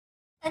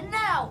And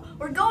now,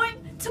 we're going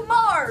to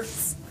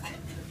Mars!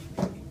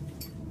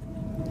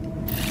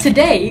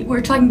 Today,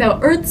 we're talking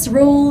about Earth's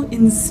role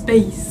in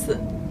space.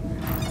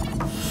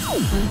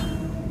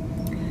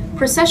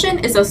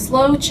 Precession is a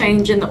slow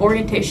change in the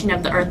orientation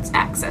of the Earth's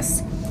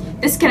axis.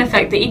 This can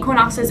affect the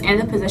equinoxes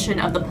and the position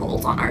of the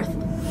poles on Earth.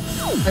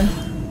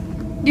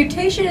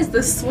 Nutation is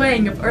the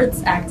swaying of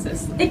Earth's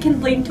axis. It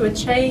can lead to a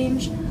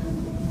change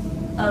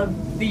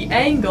of the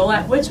angle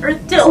at which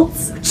Earth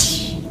tilts.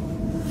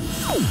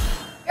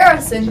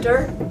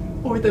 Barycenter,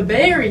 Or the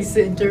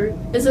barycenter.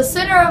 is a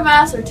center of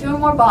mass or two or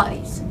more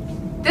bodies.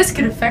 This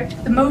can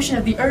affect the motion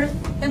of the Earth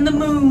and the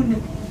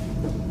Moon.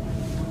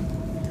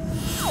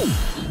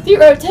 The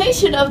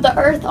rotation of the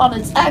Earth on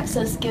its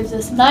axis gives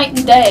us night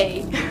and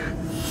day.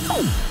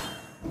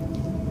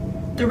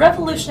 The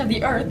revolution of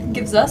the Earth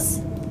gives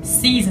us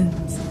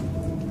seasons.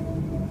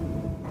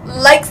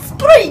 Like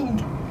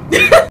spring!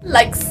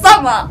 Like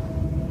summer!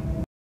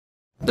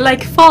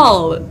 Like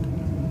fall.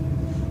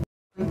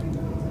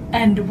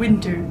 And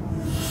winter.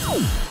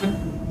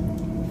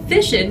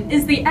 Fission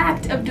is the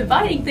act of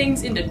dividing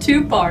things into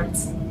two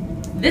parts.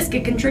 This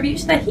can contribute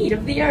to the heat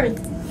of the Earth.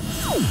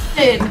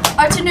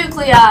 Are two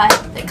nuclei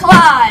that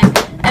collide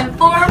and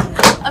form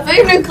a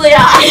big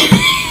nuclei.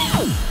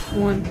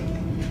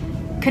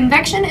 1.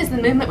 Convection is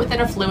the movement within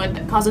a fluid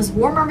that causes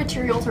warmer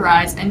material to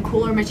rise and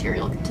cooler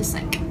material to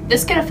sink.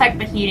 This can affect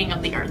the heating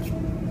of the Earth.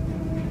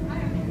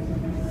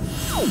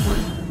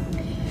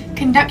 1.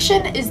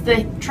 Conduction is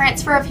the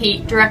transfer of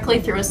heat directly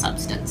through a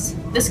substance.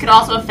 This could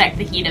also affect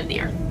the heat of the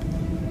Earth.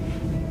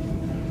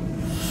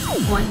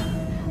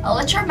 1.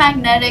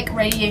 Electromagnetic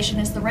radiation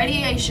is the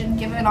radiation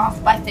given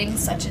off by things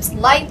such as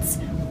lights,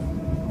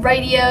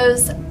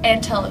 radios,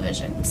 and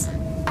televisions.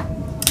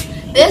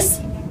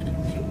 This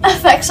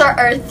affects our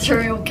Earth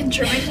through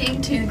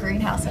contributing to the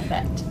greenhouse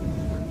effect.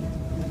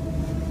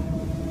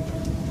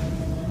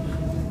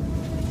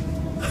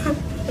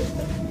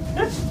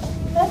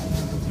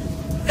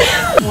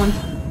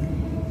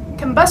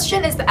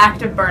 Combustion is the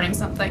act of burning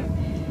something.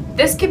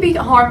 This can be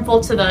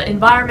harmful to the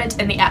environment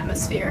and the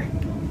atmosphere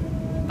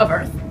of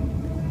Earth.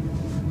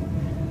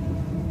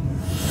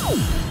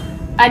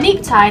 A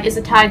neap tide is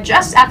a tide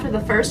just after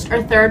the first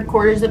or third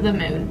quarters of the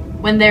moon,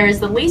 when there is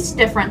the least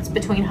difference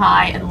between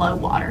high and low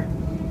water.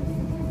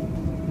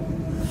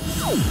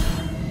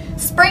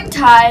 Spring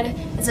tide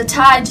is a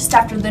tide just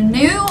after the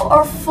new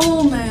or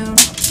full moon,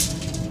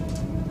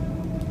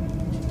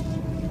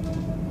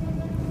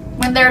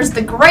 when there's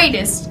the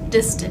greatest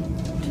difference.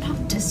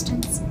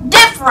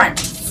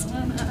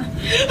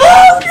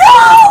 Oh no!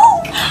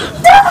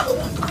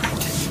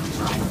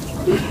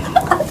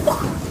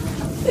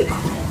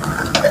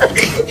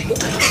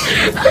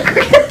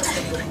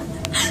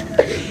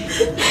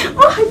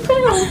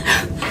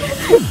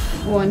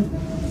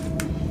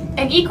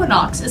 An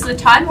equinox is the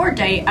time or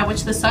date at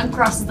which the sun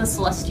crosses the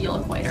celestial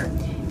equator.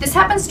 This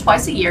happens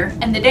twice a year,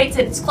 and the dates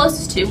that it's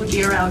closest to would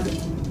be around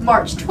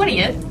March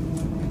 20th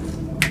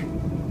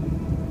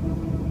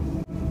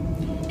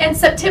and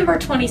September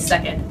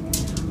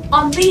 22nd.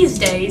 On these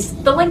days,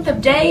 the length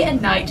of day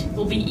and night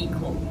will be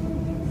equal.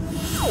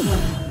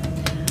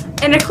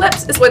 An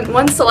eclipse is when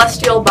one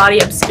celestial body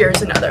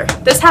obscures another.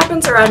 This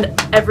happens around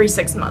every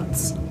 6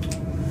 months.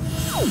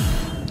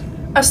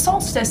 A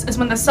solstice is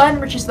when the sun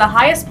reaches the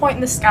highest point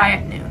in the sky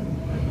at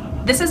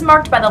noon. This is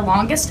marked by the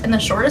longest and the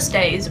shortest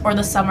days, or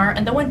the summer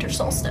and the winter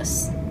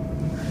solstice.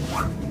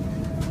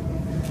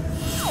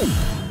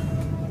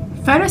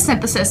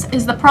 Photosynthesis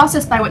is the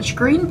process by which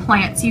green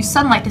plants use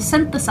sunlight to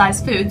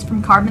synthesize foods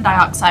from carbon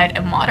dioxide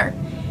and water.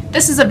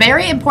 This is a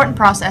very important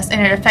process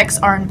and it affects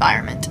our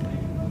environment.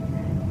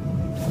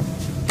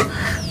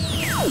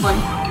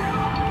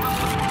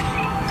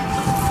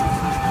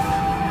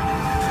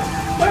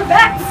 We're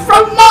back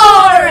from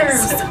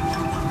Mars!